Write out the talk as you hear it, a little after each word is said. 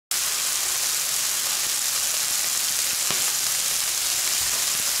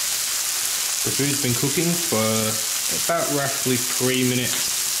The food's been cooking for about roughly 3 minutes.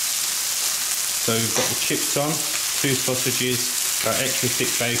 So we've got the chips on, 2 sausages, our extra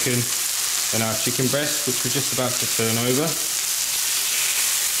thick bacon, and our chicken breast, which we're just about to turn over.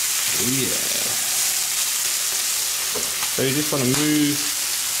 Oh yeah. So you just want to move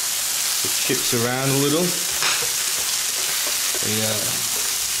the chips around a little. The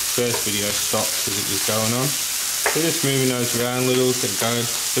first video stopped because it was going on. So just moving those around a little, get it going.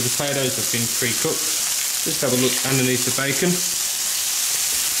 The potatoes have been pre-cooked. Just have a look underneath the bacon.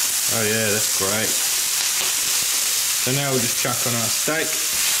 Oh yeah, that's great. So now we'll just chuck on our steak.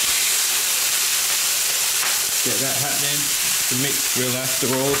 Get that happening. It's a mixed grill after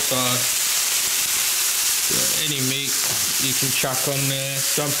all, so any meat you can chuck on there.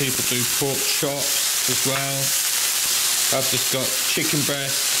 Some people do pork chops as well. I've just got chicken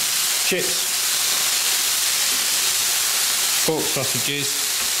breast, chips, pork sausages,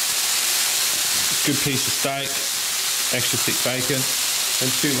 good piece of steak, extra thick bacon, and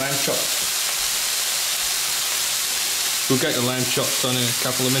 2 lamb chops. We'll get the lamb chops on in a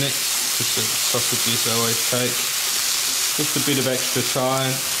couple of minutes, just the sausages I always take. Just a bit of extra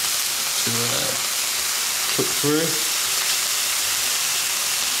time to cook through.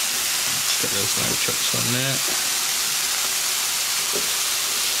 Let's get those lamb chops on there.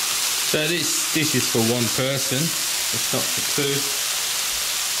 So this is for 1 person, it's not for 2.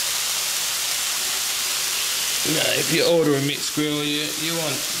 You know, if you order a mixed grill, you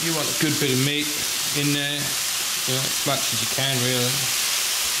want a good bit of meat in there, you know, as much as you can really.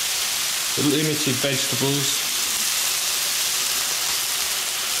 The limited vegetables,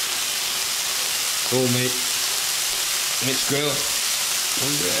 all meat, mixed grill.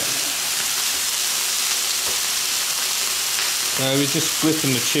 Oh yeah. So we're just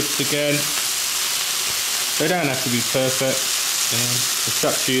flipping the chips again. They don't have to be perfect, you know, it's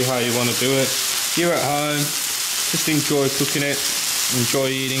up to you how you want to do it. If you're at home, just enjoy cooking it, enjoy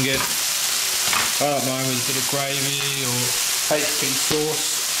eating it. I like mine with a bit of gravy or HP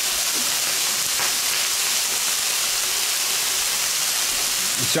sauce.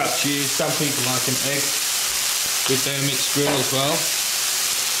 It's up to you. Some people like an egg with their mixed grill as well.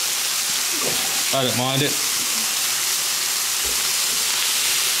 I don't mind it.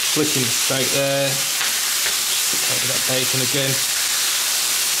 Flicking the steak there. Over that bacon again.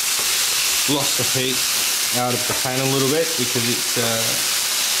 Lost the heat out of the pan a little bit because it's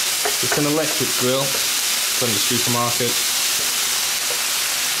an electric grill from the supermarket.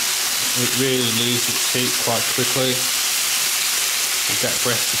 It really loses its heat quite quickly. Get that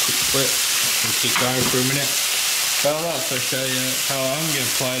breast to quick flip and keep going for a minute. But I'll also show you how I'm going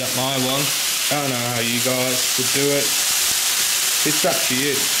to plate up my one. I don't know how you guys would do it. It's up to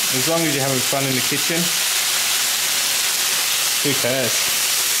you. As long as you're having fun in the kitchen, who cares?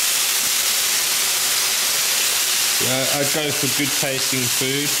 Yeah, I'd go for good tasting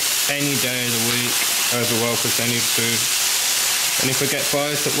food any day of the week over well-presented food. And if I get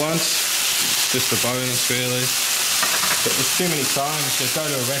both at once, it's just a bonus really. But there's too many times you go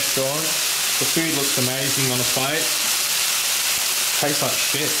to a restaurant, the food looks amazing on a plate, tastes like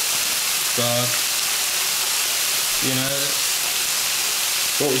shit. So, you know,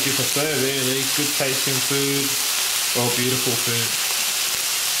 what would you prefer really? Good tasting food or beautiful food?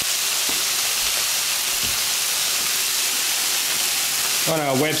 On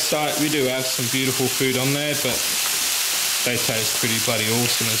our website we do have some beautiful food on there, but they taste pretty bloody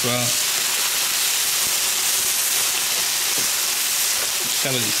awesome as well.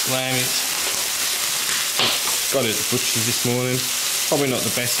 Some of these lammies got it at the butcher's this morning. Probably not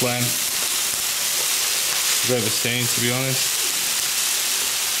the best lamb I've ever seen, to be honest.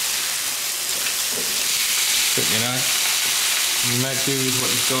 But you know, you make do with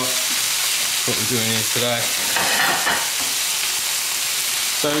what you've got. That's what we're doing here today.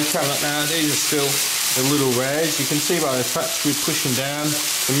 So we come up now, these are still a little rare. As you can see by the touch we're pushing down,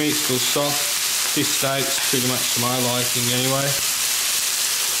 the meat's still soft. This steak's pretty much to my liking anyway.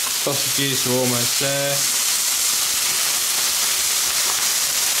 Sausages are almost there.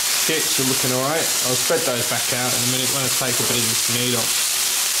 Chips are looking alright. I'll spread those back out in a minute when I take a bit of this meat off.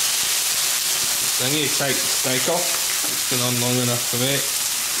 So I'm going to take the steak off. It's been on long enough for me.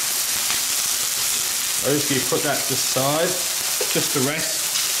 I'm just going to put that to the side, just to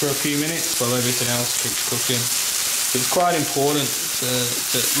rest for a few minutes while everything else keeps cooking. It's quite important to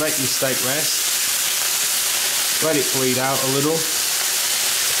let your steak rest. Let it bleed out a little.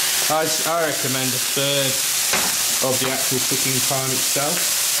 I recommend a third of the actual cooking time itself.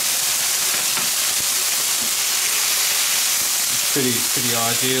 It's pretty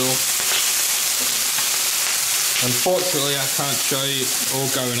ideal. Unfortunately, I can't show you all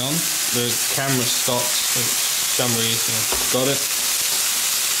going on. The camera stopped for some reason. I've got it.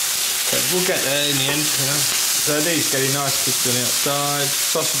 But we'll get there in the end, you know. So these getting nice cooked on the outside.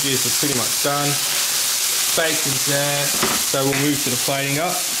 Sausages are pretty much done. Bacon's there. So we'll move to the plating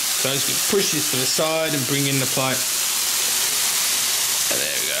up. So let's push this to the side and bring in the plate. And there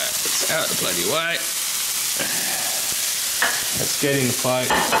we go. It's out the bloody way. Let's get in the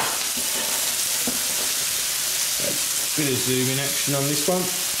plate. Bit of zoom in action on this one.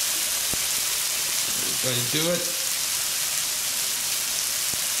 Ready to do it.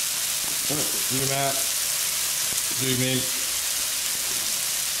 Zoom out. Zoom in.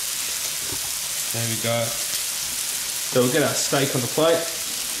 There we go. So we'll get our steak on the plate.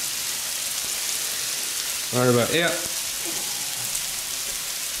 Right about here.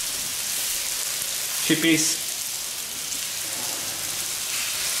 Chippies.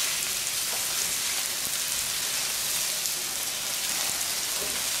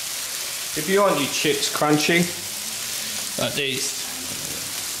 If you want your chips crunchy, like these,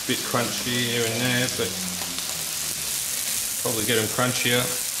 a bit crunchy here and there, but probably get them crunchier.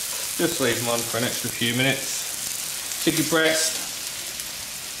 Just leave them on for an extra few minutes. Chicken breast,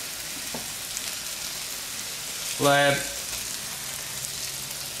 lamb,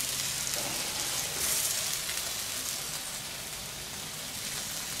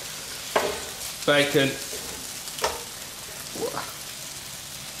 bacon.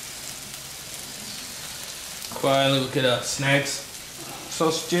 Finally, look at our snags,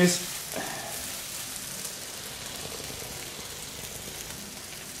 sausages.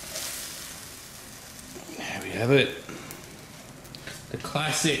 There we have it. The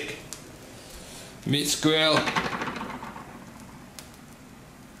classic Mitts grill.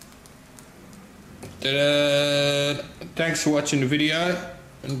 Ta-da! Thanks for watching the video.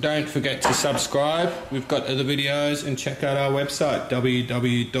 And don't forget to subscribe. We've got other videos, and check out our website,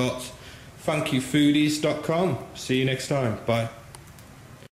 www.funkyfoodies.com. See you next time. Bye.